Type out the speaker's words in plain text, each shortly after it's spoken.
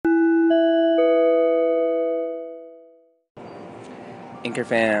Anchor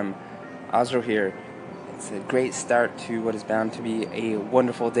fam, Osro here. It's a great start to what is bound to be a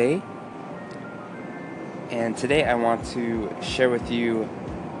wonderful day. And today I want to share with you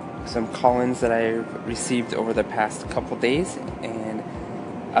some call-ins that I've received over the past couple days and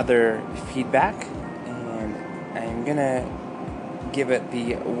other feedback. And I'm gonna give it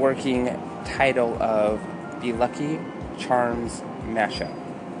the working title of the Lucky Charms mashup.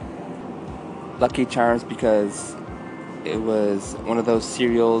 Lucky Charms because it was one of those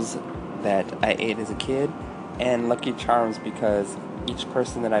cereals that I ate as a kid, and Lucky Charms because each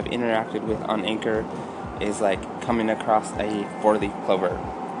person that I've interacted with on Anchor is like coming across a 4-leaf clover.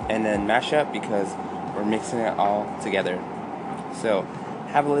 And then mashup because we're mixing it all together. So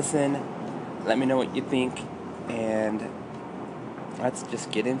have a listen, let me know what you think, and let's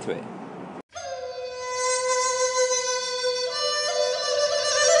just get into it.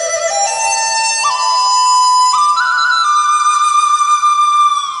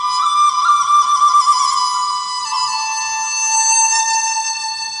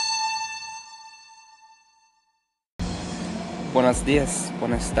 Buenos días,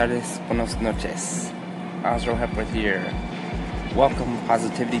 buenas tardes, buenas noches. Osro Hepworth here. Welcome,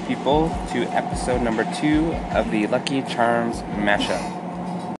 positivity people, to episode number 2 of the Lucky Charms mashup.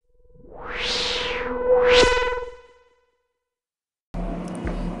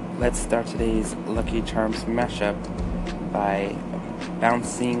 Let's start today's Lucky Charms mashup by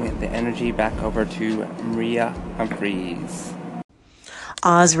bouncing the energy back over to Maria Humphreys.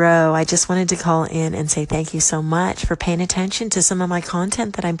 Osro, I just wanted to call in and say thank you so much for paying attention to some of my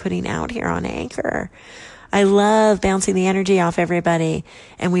content that I'm putting out here on Anchor. I love bouncing the energy off everybody,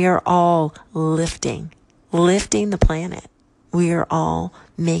 and we are all lifting the planet. We are all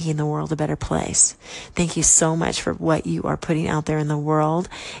making the world a better place. Thank you so much for what you are putting out there in the world,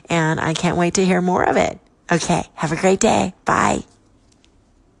 and I can't wait to hear more of it. Okay, have a great day. Bye.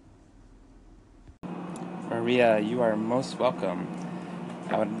 Maria, you are most welcome.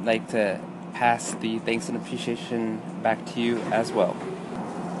 I would like to pass the thanks and appreciation back to you as well.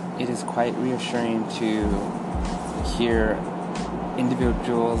 It is quite reassuring to hear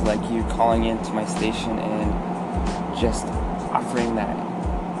individuals like you calling into my station and just offering that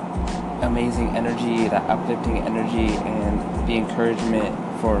amazing energy, that uplifting energy, and the encouragement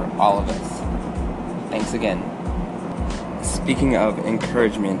for all of us. Thanks again. Speaking of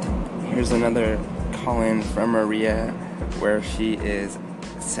encouragement, here's another call-in from Maria where she is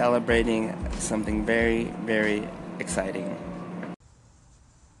celebrating something very, very exciting.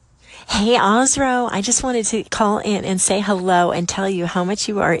 Hey, Osro, I just wanted to call in and say hello and tell you how much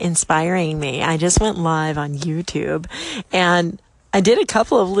you are inspiring me. I just went live on YouTube and I did a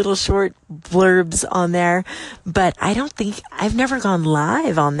couple of little short blurbs on there, but I've never gone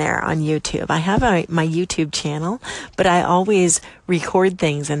live on there on YouTube. I have my YouTube channel, but I always record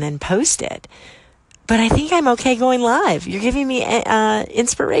things and then post it. But I think I'm okay going live. You're giving me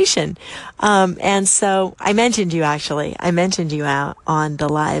inspiration. And so I mentioned you out on the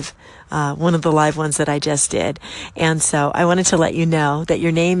live, one of the live ones that I just did. And so I wanted to let you know that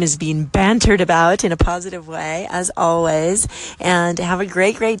your name is being bantered about in a positive way, as always. And have a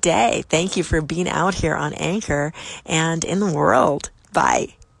great, great day. Thank you for being out here on Anchor and in the world.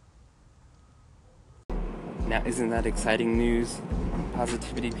 Bye. Now, isn't that exciting news,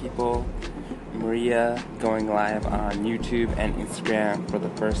 positivity people? Maria going live on YouTube and Instagram for the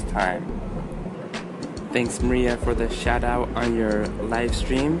first time. Thanks, Maria, for the shout out on your live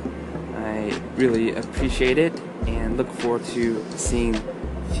stream. I really appreciate it and look forward to seeing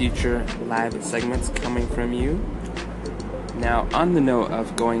future live segments coming from you. Now, on the note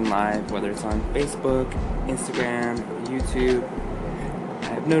of going live, whether it's on Facebook, Instagram, YouTube,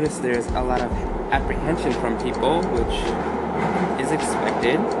 I've noticed there's a lot of apprehension from people, which is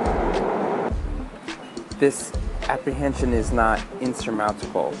expected. This apprehension is not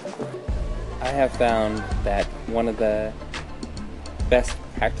insurmountable. I have found that one of the best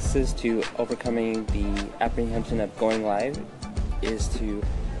practices to overcoming the apprehension of going live is to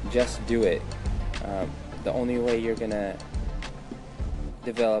just do it. The only way you're gonna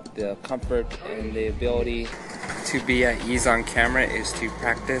develop the comfort and the ability to be at ease on camera is to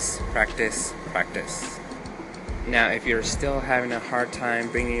practice, practice, practice. Now, if you're still having a hard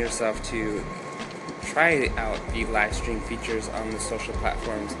time bringing yourself to try out the live stream features on the social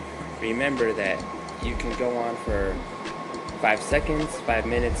platforms, remember that you can go on for 5 seconds, 5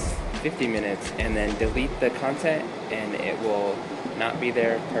 minutes, 50 minutes, and then delete the content and it will not be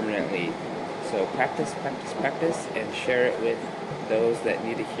there permanently. So practice, practice, practice, and share it with those that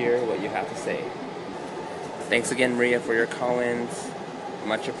need to hear what you have to say. Thanks again, Maria, for your call-ins.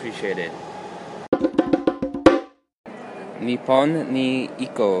 Much appreciated. Nippon ni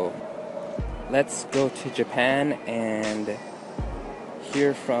iko. Let's go to Japan and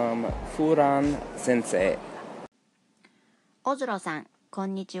hear from Furan Sensei. Ozro さん、こ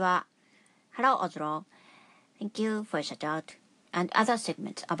んにちは。Hello, Ozro. Thank you for your shout out and other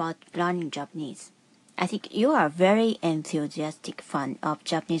segments about learning Japanese. I think you are a very enthusiastic fan of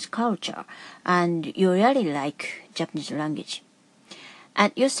Japanese culture and you really like Japanese language.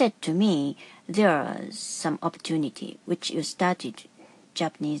 And you said to me there is some opportunity which you started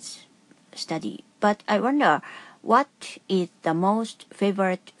Japanese study. But I wonder what is the most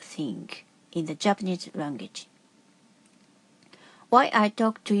favorite thing in the Japanese language? Why I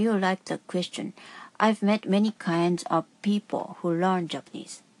talk to you like the question? I've met many kinds of people who learn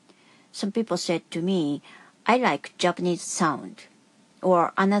Japanese. Some people said to me, I like Japanese sound.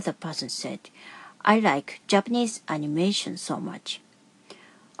 Or another person said, I like Japanese animation so much.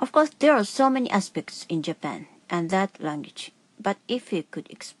 Of course, there are so many aspects in Japan and that language. But if you could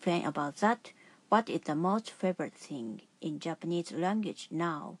explain about that, what is the most favorite thing in Japanese language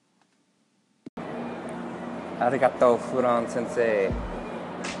now? Arigato, Furan Sensei.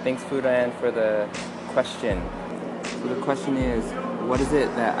 Thanks, Furan, for the question. So the question is, what is it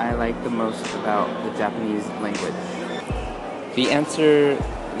that I like the most about the Japanese language? The answer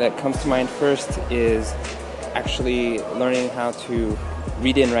that comes to mind first is actually learning how to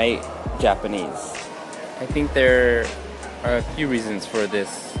read and write Japanese. I think there are a few reasons for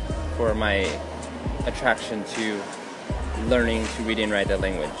this, for my attraction to learning to read and write the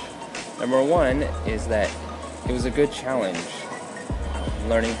language. Number one is that it was a good challenge.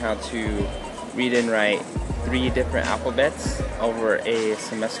 Learning how to read and write 3 different alphabets over a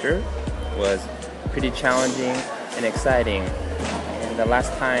semester was pretty challenging and exciting. And the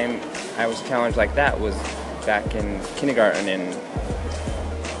last time I was challenged like that was back in kindergarten, and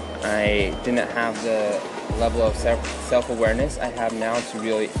I didn't have the level of self-awareness I have now to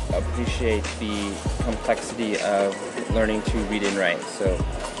really appreciate the complexity of learning to read and write. So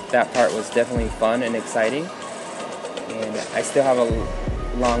that part was definitely fun and exciting, and I still have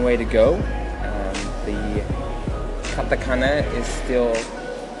a long way to go. The katakana is still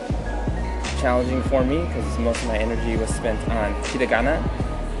challenging for me because most of my energy was spent on hiragana,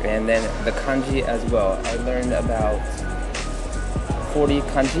 and then the kanji as well. I learned about 40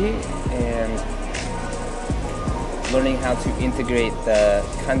 kanji, and learning how to integrate the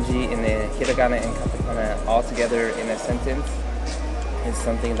kanji and the hiragana and katakana all together in a sentence is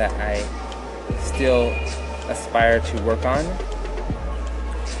something that I still aspire to work on.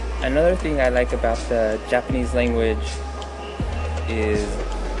 Another thing I like about the Japanese language is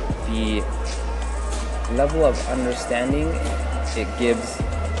the level of understanding it gives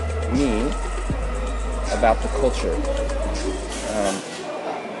me about the culture.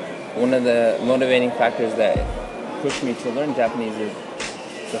 One of the motivating factors that pushed me to learn Japanese is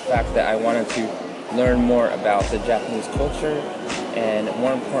the fact that I wanted to learn more about the Japanese culture and,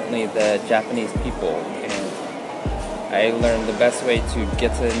 more importantly, the Japanese people. And I learned the best way to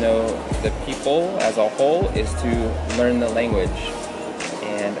get to know the people as a whole is to learn the language.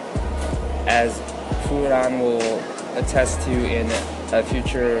 And as Furan will attest to in a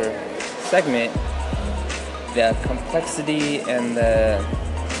future segment, the complexity and the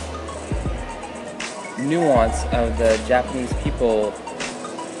nuance of the Japanese people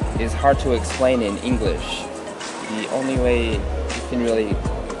is hard to explain in English. The only way you can really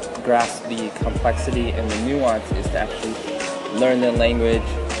grasp the complexity and the nuance is to actually learn the language,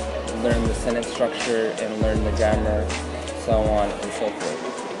 learn the sentence structure, and learn the grammar, so on and so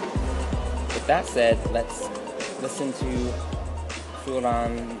forth. With that said, let's listen to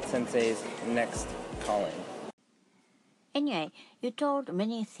Furan Sensei's next calling. Anyway, you told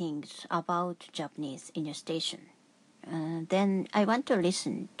many things about Japanese in your station. Then I want to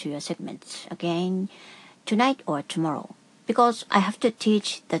listen to your segments again tonight or tomorrow, because I have to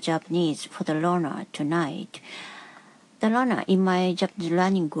teach the Japanese for the learner tonight. The learner in my Japanese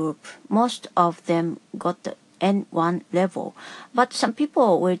learning group, most of them got the N1 level, but some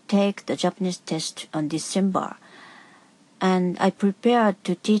people will take the Japanese test on December, and I prepared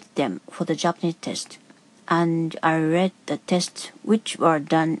to teach them for the Japanese test. And I read the tests which were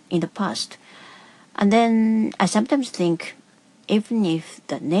done in the past. And then I sometimes think, even if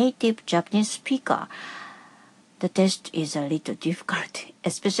the native Japanese speaker, the test is a little difficult,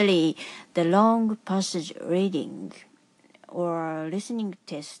 especially the long passage reading or listening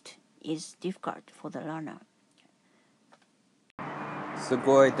test is difficult for the learner.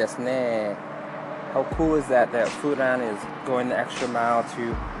 Sugoi desu ne. How cool is that Furan is going the extra mile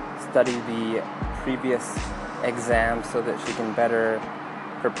to study the previous exam so that she can better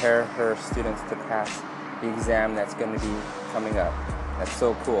prepare her students to pass the exam that's going to be coming up. That's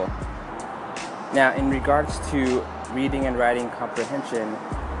so cool. Now, in regards to reading and writing comprehension,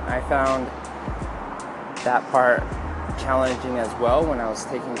 I found that part challenging as well when I was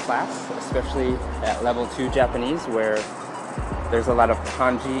taking class, especially at level 2 Japanese, where there's a lot of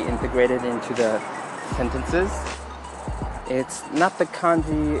kanji integrated into the sentences. It's not the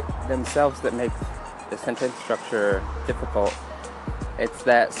kanji themselves that make the sentence structure difficult. It's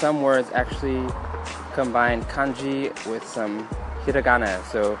that some words actually combine kanji with some hiragana.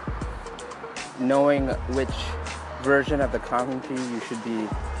 So knowing which version of the kanji you should be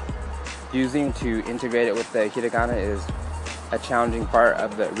using to integrate it with the hiragana is a challenging part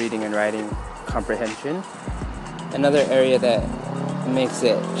of the reading and writing comprehension. Another area that makes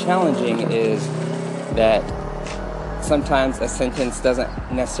it challenging is that sometimes a sentence doesn't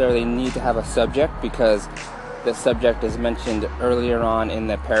necessarily need to have a subject because the subject is mentioned earlier on in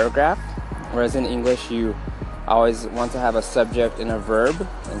the paragraph, whereas in English you always want to have a subject and a verb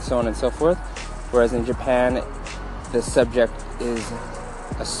and so on and so forth, whereas in Japan the subject is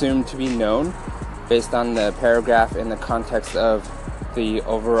assumed to be known based on the paragraph in the context of the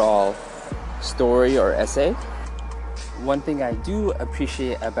overall story or essay. One thing I do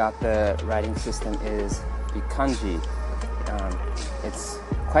appreciate about the writing system is the kanji. It's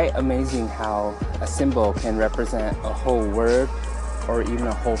quite amazing how a symbol can represent a whole word or even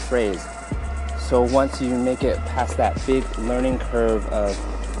a whole phrase. So once you make it past that big learning curve of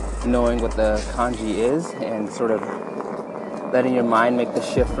knowing what the kanji is and sort of letting your mind make the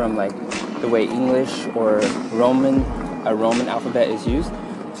shift from like the way English or a Roman alphabet is used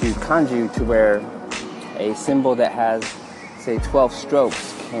to kanji, to where a symbol that has, say, 12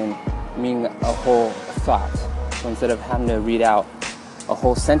 strokes can mean a whole thought. So instead of having to read out a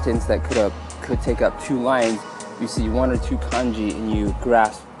whole sentence that could take up 2 lines, you see 1 or 2 kanji and you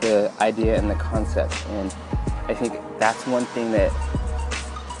grasp the idea and the concept. And I think that's one thing that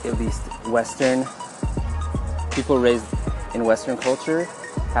at least Western people raised in Western culture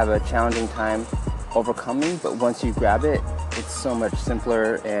have a challenging time overcoming, but once you grab it, it's so much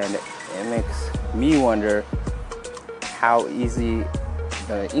simpler, and it makes me wonder how easy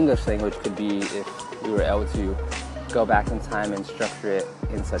the English language could be if we were able to go back in time and structure it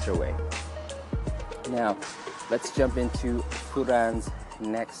in such a way. Now, let's jump into Furan's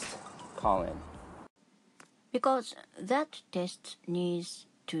next call-in. Because that test needs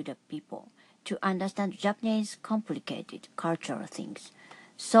to the people to understand Japanese complicated cultural things.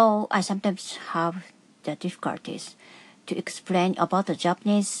 So I sometimes have the difficulties to explain about the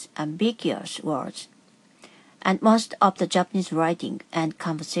Japanese ambiguous words. And most of the Japanese writing and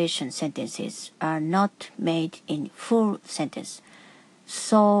conversation sentences are not made in full sentence.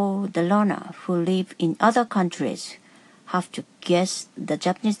 So the learner who live in other countries have to guess the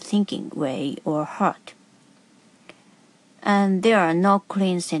Japanese thinking way or heart. And there are no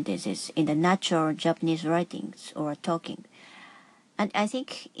clean sentences in the natural Japanese writings or talking. And I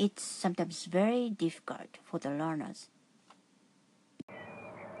think it's sometimes very difficult for the learners.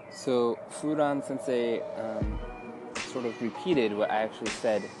 So Furan Sensei sort of repeated what I actually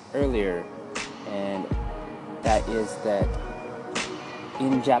said earlier, and that is that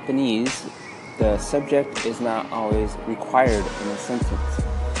in Japanese, the subject is not always required in a sentence.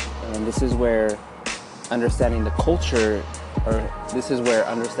 And this is where understanding the culture, or this is where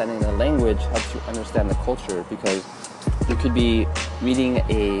understanding the language helps you understand the culture, because you could be reading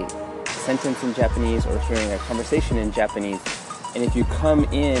a sentence in Japanese or hearing a conversation in Japanese, and if you come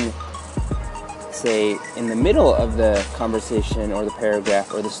in, say, in the middle of the conversation or the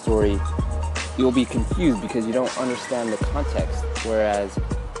paragraph or the story, you'll be confused because you don't understand the context. Whereas,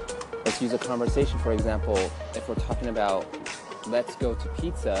 let's use a conversation, for example, if we're talking about let's go to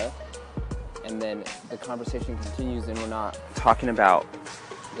pizza, and then the conversation continues and we're not talking about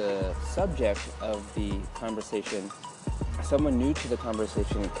the subject of the conversation, someone new to the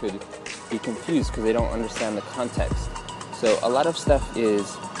conversation could be confused because they don't understand the context. So a lot of stuff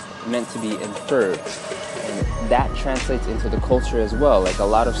is meant to be inferred, and that translates into the culture as well. Like a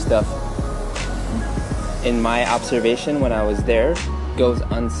lot of stuff, in my observation when I was there, goes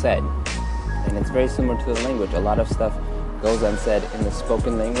unsaid, and it's very similar to the language. A lot of stuff goes unsaid in the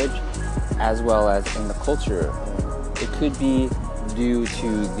spoken language as well as in the culture. It could be due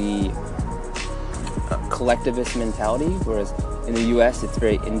to the collectivist mentality, whereas in the US it's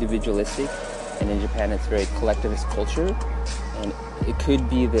very individualistic, and in Japan it's very collectivist culture. And it could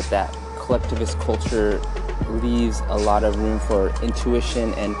be that collectivist culture leaves a lot of room for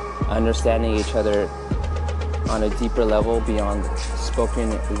intuition and understanding each other on a deeper level beyond spoken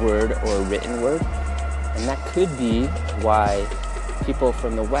word or written word. And that could be why people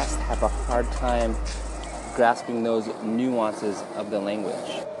from the West have a hard time grasping those nuances of the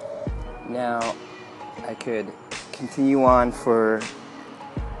language. Now, I could continue on for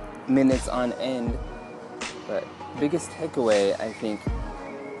minutes on end, but biggest takeaway, I think,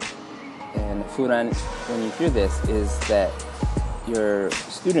 and Furan, when you hear this, is that your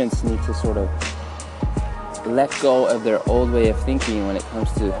students need to sort of let go of their old way of thinking when it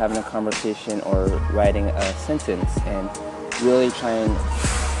comes to having a conversation or writing a sentence, and really try and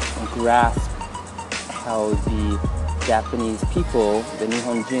grasp how the Japanese people, the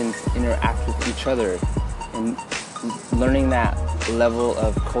Nihonjins, interact with each other, and learning that level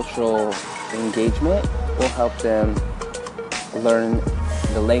of cultural engagement will help them learn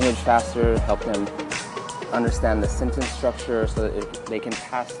the language faster, help them understand the sentence structure so that they can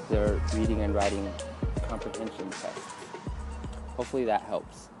pass their reading and writing comprehension tests. Hopefully that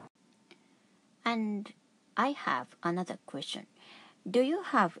helps. And I have another question. Do you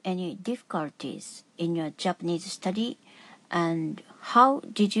have any difficulties in your Japanese study? And how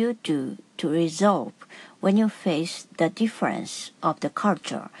did you do to resolve when you face the difference of the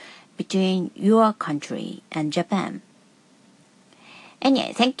culture between your country and Japan?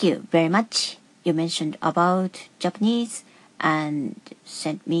 Anyway, thank you very much. You mentioned about Japanese and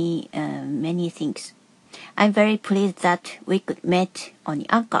sent me many things. I'm very pleased that we could meet on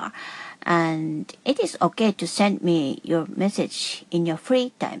Anchor, and it is okay to send me your message in your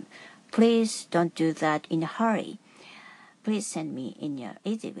free time. Please don't do that in a hurry. Please send me in your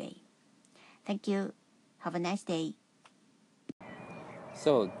easy way. Thank you. Have a nice day.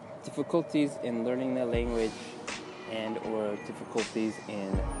 So, difficulties in learning the language and or difficulties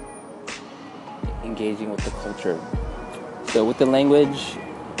in engaging with the culture. So with the language,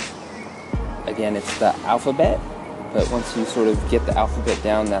 again, it's the alphabet, but once you sort of get the alphabet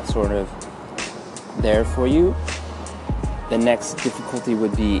down, that's sort of there for you. The next difficulty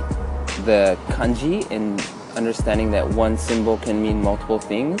would be the kanji, and understanding that one symbol can mean multiple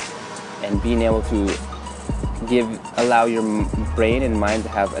things, and being able to allow your brain and mind to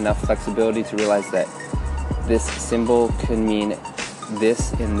have enough flexibility to realize that this symbol can mean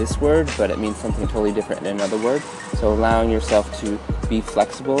this in this word, but it means something totally different in another word. So allowing yourself to be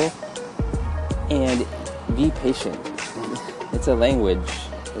flexible and be patient. It's a language.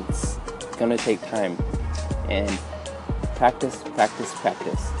 It's gonna take time, and practice, practice,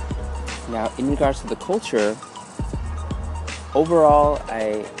 practice. Now, in regards to the culture, overall,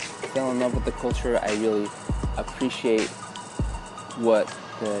 I fell in love with the culture. I really appreciate what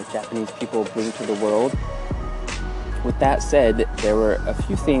the Japanese people bring to the world. With that said, there were a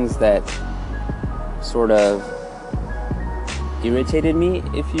few things that sort of irritated me,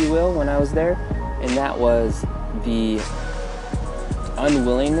 if you will, when I was there, and that was the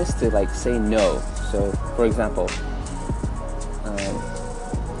unwillingness to say no. So, for example,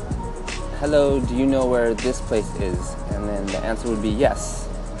 hello, do you know where this place is? And then the answer would be yes,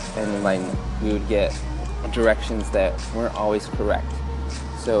 and we would get directions that weren't always correct.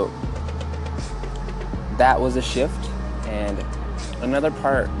 So that was a shift. And another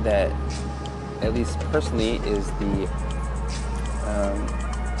part that, at least personally, is the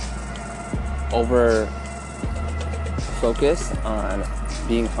over focus on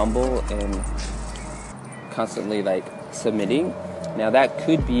being humble and constantly submitting. Now that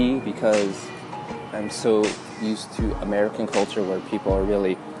could be because I'm so used to American culture where people are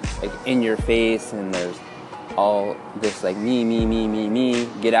really in your face, and there's all this me,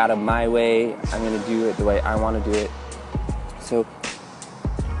 get out of my way, I'm gonna do it the way I want to do it. So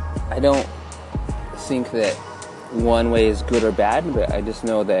I don't think that one way is good or bad, but I just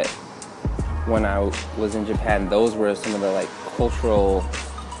know that when I was in Japan, those were some of the cultural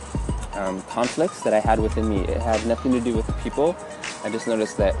conflicts that I had within me. It had nothing to do with the people. I just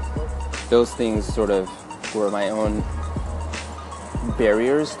noticed that those things sort of were my own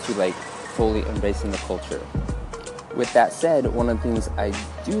barriers to fully embracing the culture. With that said, one of the things I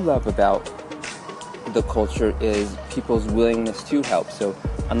do love about the culture is people's willingness to help. So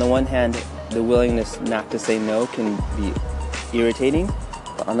on the one hand, the willingness not to say no can be irritating,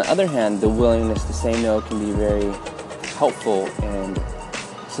 but on the other hand, the willingness to say no can be very helpful and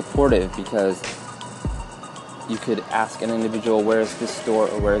supportive, because you could ask an individual, where is this store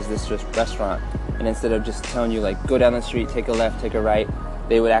or where is this restaurant, and instead of just telling you go down the street, take a left, take a right,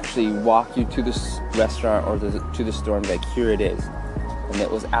 they would actually walk you to this restaurant or to the store and be here it is. And it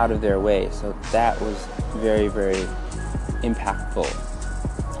was out of their way. So that was very, very impactful.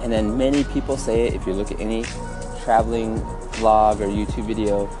 And then many people say it, if you look at any traveling vlog or YouTube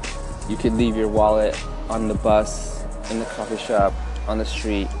video, you could leave your wallet on the bus, in the coffee shop, on the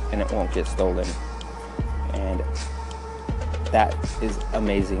street, and it won't get stolen. And that is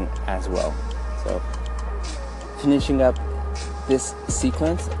amazing as well. So finishing up this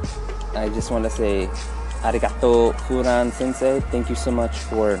sequence, I just want to say arigato, Furan Sensei. Thank you so much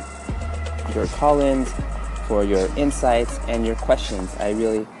for your call-ins, for your insights, and your questions. I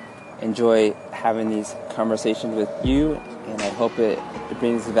really enjoy having these conversations with you, and I hope it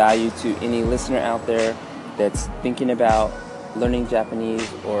brings value to any listener out there that's thinking about learning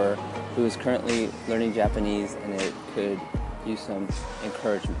Japanese or who is currently learning Japanese, and it could use some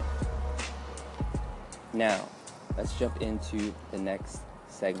encouragement. Now, let's jump into the next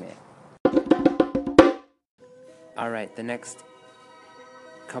segment. Alright, the next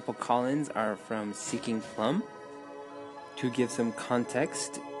couple call-ins are from Seeking Plum. To give some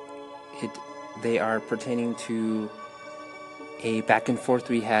context, they are pertaining to a back and forth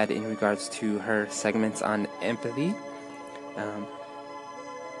we had in regards to her segments on empathy.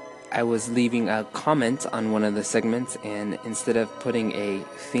 I was leaving a comment on one of the segments, and instead of putting a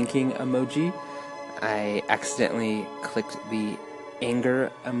thinking emoji, I accidentally clicked the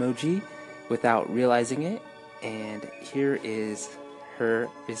anger emoji without realizing it, and here is her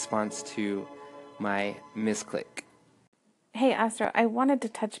response to my misclick. Hey Astro, I wanted to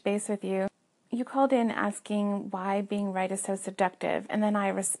touch base with you. You called in asking why being right is so seductive, and then I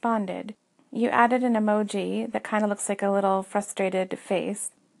responded. You added an emoji that kind of looks like a little frustrated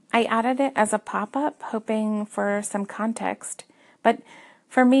face. I added it as a pop-up, hoping for some context, but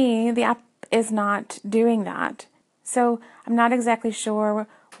for me, the app is not doing that. So I'm not exactly sure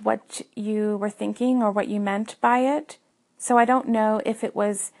what you were thinking or what you meant by it. So I don't know if it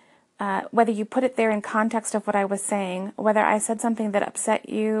was whether you put it there in context of what I was saying, whether I said something that upset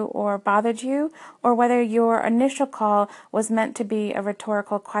you or bothered you, or whether your initial call was meant to be a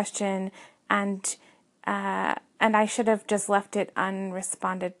rhetorical question and I should have just left it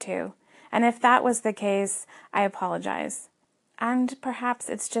unresponded to. And if that was the case, I apologize. And perhaps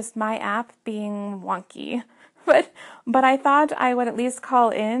it's just my app being wonky. But I thought I would at least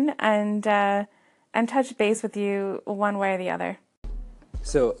call in and touch base with you one way or the other.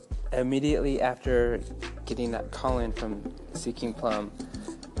 So immediately after getting that call-in from Seeking Plum,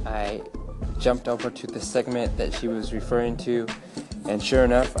 I jumped over to the segment that she was referring to, and sure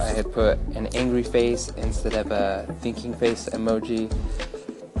enough, I had put an angry face instead of a thinking face emoji,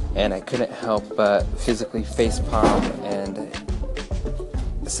 and I couldn't help but physically facepalm and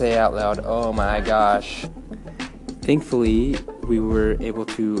say out loud, "Oh my gosh." Thankfully, we were able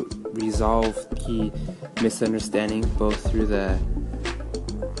to resolve the misunderstanding both through the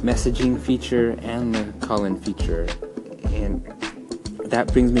messaging feature and the call-in feature. And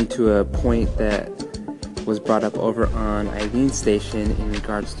that brings me to a point that was brought up over on Eileen's station in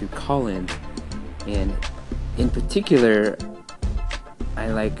regards to call-in. And in particular,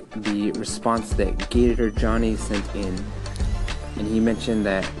 I like the response that Gator Johnny sent in. And he mentioned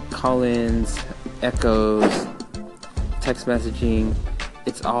that call-ins, echoes, text messaging,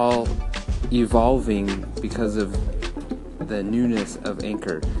 it's all evolving because of the newness of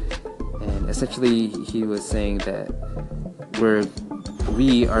Anchor. And essentially he was saying that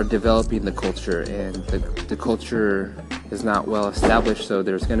we are developing the culture, and the culture is not well established, so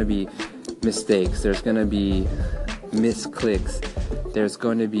there's going to be mistakes, there's going to be misclicks, there's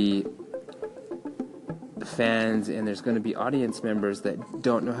going to be fans, and there's going to be audience members that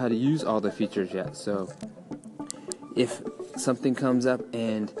don't know how to use all the features yet. So if something comes up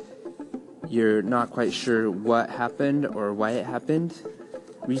and you're not quite sure what happened or why it happened,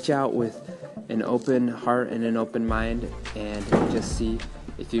 reach out with an open heart and an open mind and just see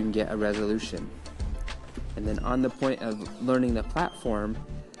if you can get a resolution. And then on the point of learning the platform,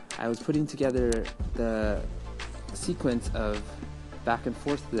 I was putting together the sequence of back and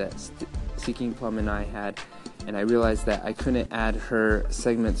forth that Seeking Plum and I had, and I realized that I couldn't add her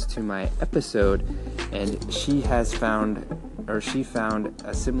segments to my episode, and she found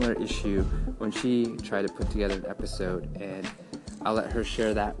a similar issue when she tried to put together an episode, and I'll let her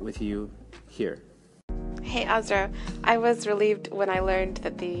share that with you here. Hey Azra, I was relieved when I learned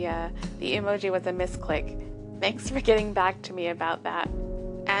that the emoji was a misclick. Thanks for getting back to me about that.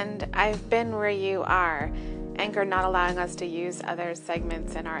 And I've been where you are, Anchor not allowing us to use other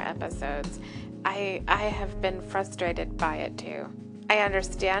segments in our episodes. I have been frustrated by it too. I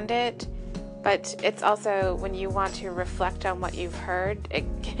understand it, but it's also when you want to reflect on what you've heard,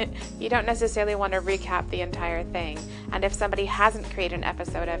 you don't necessarily want to recap the entire thing. And if somebody hasn't created an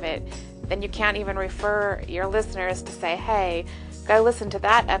episode of it, then you can't even refer your listeners to say, hey, go listen to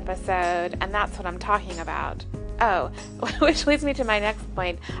that episode, and that's what I'm talking about. Oh, which leads me to my next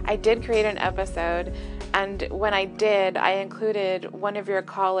point. I did create an episode, and when I did, I included one of your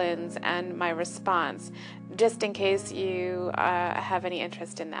call-ins and my response, just in case you have any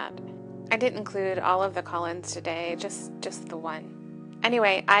interest in that. I didn't include all of the call-ins today, just the one.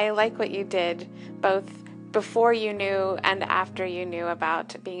 Anyway, I like what you did, both before you knew and after you knew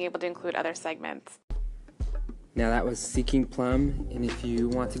about being able to include other segments. Now that was Seeking Plum, and if you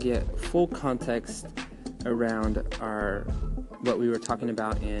want to get full context around what we were talking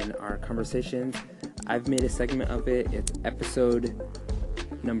about in our conversations, I've made a segment of it. It's episode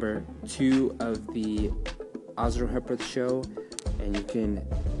number 2 of the Osro Hepworth Show, and you can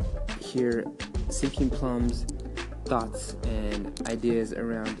hear Seeking Plum's thoughts and ideas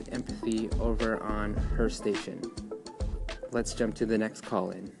around empathy over on her station. Let's jump to the next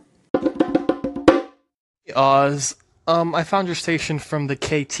call-in. Hey, Oz, I found your station from the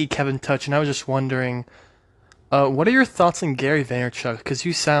KT Kevin Touch, and I was just wondering, what are your thoughts on Gary Vaynerchuk? Because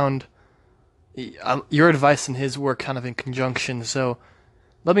you sound, your advice and his work kind of in conjunction, so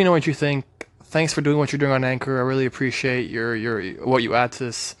let me know what you think. Thanks for doing what you're doing on Anchor. I really appreciate your what you add to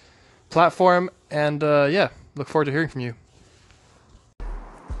this platform, and look forward to hearing from you.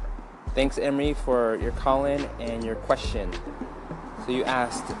 Thanks, Emery, for your call-in and your question. So you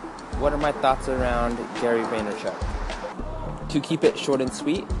asked, what are my thoughts around Gary Vaynerchuk? To keep it short and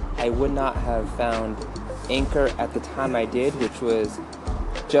sweet, I would not have found Anchor at the time I did, which was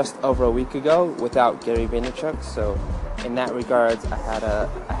just over a week ago, without Gary Vaynerchuk. So in that regards, I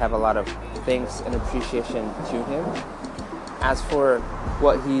have a lot of thanks and appreciation to him. As for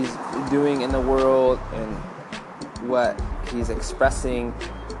what he's doing in the world and what he's expressing,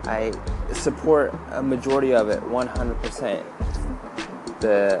 I support a majority of it 100%.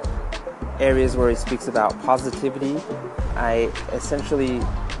 The areas where he speaks about positivity, I essentially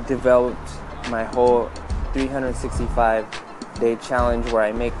developed my whole 365-day challenge where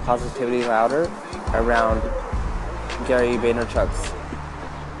I make positivity louder around Gary Vaynerchuk's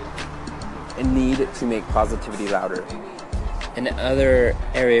need to make positivity louder. Another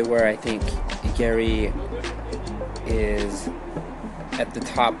area where I think Gary is at the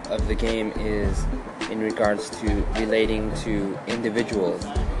top of the game is in regards to relating to individuals,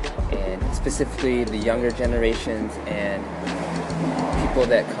 and specifically the younger generations and people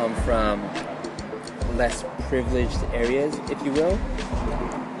that come from less privileged areas, if you will.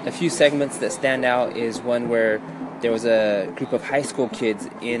 A few segments that stand out is one where there was a group of high school kids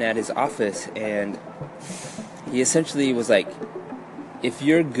in at his office, and he essentially was like, if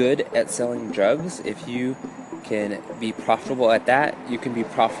you're good at selling drugs, if you can be profitable at that, you can be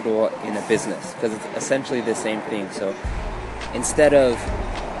profitable in a business, because it's essentially the same thing. So instead of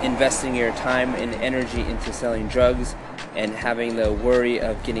investing your time and energy into selling drugs and having the worry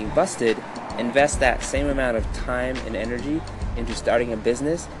of getting busted, invest that same amount of time and energy into starting a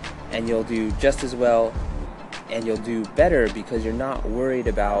business, and you'll do just as well, and you'll do better because you're not worried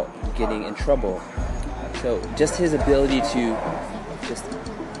about getting in trouble. So just his ability to just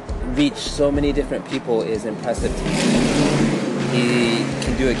reach so many different people is impressive to me. He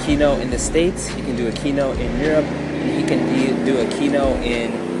can do a keynote in the States, he can do a keynote in Europe, and he can do a keynote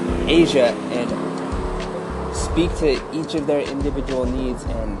in Asia and speak to each of their individual needs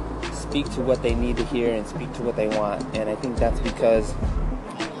and speak to what they need to hear and speak to what they want. And I think that's because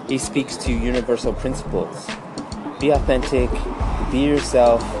he speaks to universal principles. Be authentic, be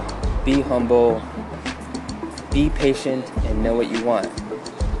yourself, be humble, be patient, and know what you want.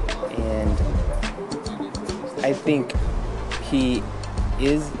 And I think he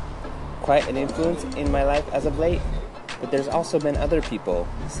is quite an influence in my life as of late, but there's also been other people.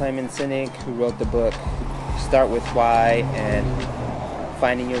 Simon Sinek, who wrote the book Start With Why and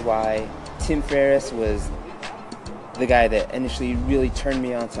Finding Your Why. Tim Ferriss was the guy that initially really turned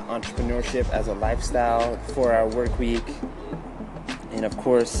me on to entrepreneurship as a lifestyle, 4-hour work week. And of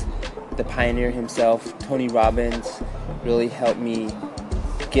course, the pioneer himself, Tony Robbins, really helped me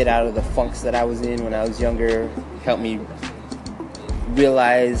get out of the funks that I was in when I was younger, helped me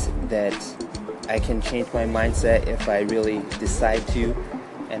realize that I can change my mindset if I really decide to,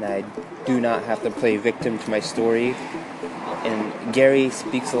 and I do not have to play victim to my story. And Gary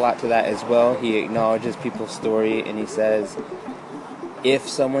speaks a lot to that as well. He acknowledges people's story, and he says, if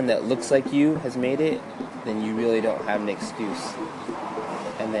someone that looks like you has made it, then you really don't have an excuse.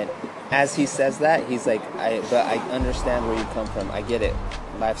 And then as he says that, he's like, but I understand where you come from. I get it.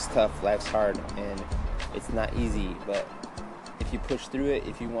 Life's tough, life's hard, and it's not easy, but if you push through it,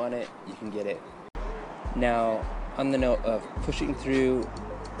 if you want it, you can get it. Now, on the note of pushing through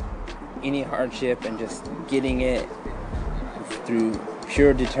any hardship and just getting it through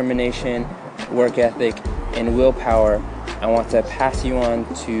pure determination, work ethic, and willpower, I want to pass you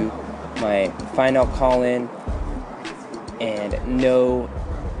on to my final call-in, and no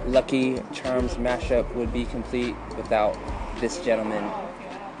Lucky Charms mashup would be complete without this gentleman.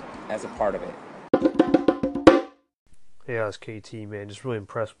 as a part of it. Hey, I was KT, man. Just really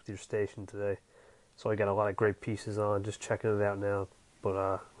impressed with your station today. So I got a lot of great pieces on, just checking it out now.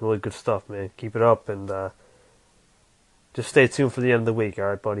 But really good stuff, man. Keep it up, and just stay tuned for the end of the week,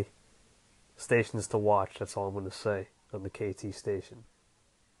 alright, buddy? Stations to watch, that's all I'm going to say on the KT station.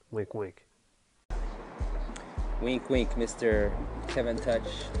 Wink, wink. Wink, wink, Mr. Kevin Touch,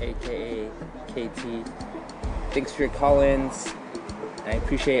 aka KT. Thanks for your call-ins. I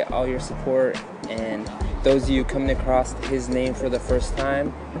appreciate all your support, and those of you coming across his name for the first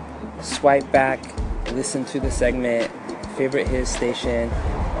time, swipe back, listen to the segment, favorite his station.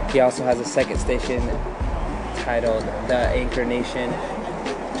 He also has a second station titled The Anchor Nation.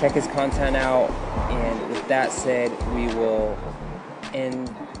 Check his content out, and with that said, we will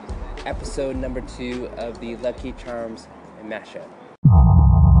end episode number 2 of the Lucky Charms mashup.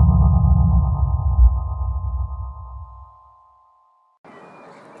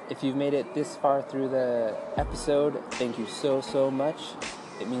 If you've made it this far through the episode, thank you so much.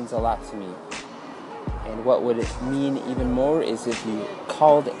 It means a lot to me. And what would it mean even more is if you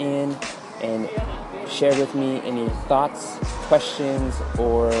called in and shared with me any thoughts, questions,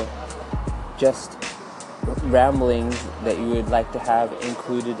 or just ramblings that you would like to have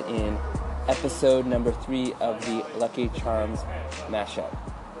included in episode number 3 of the Lucky Charms mashup.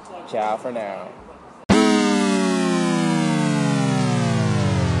 Ciao for now.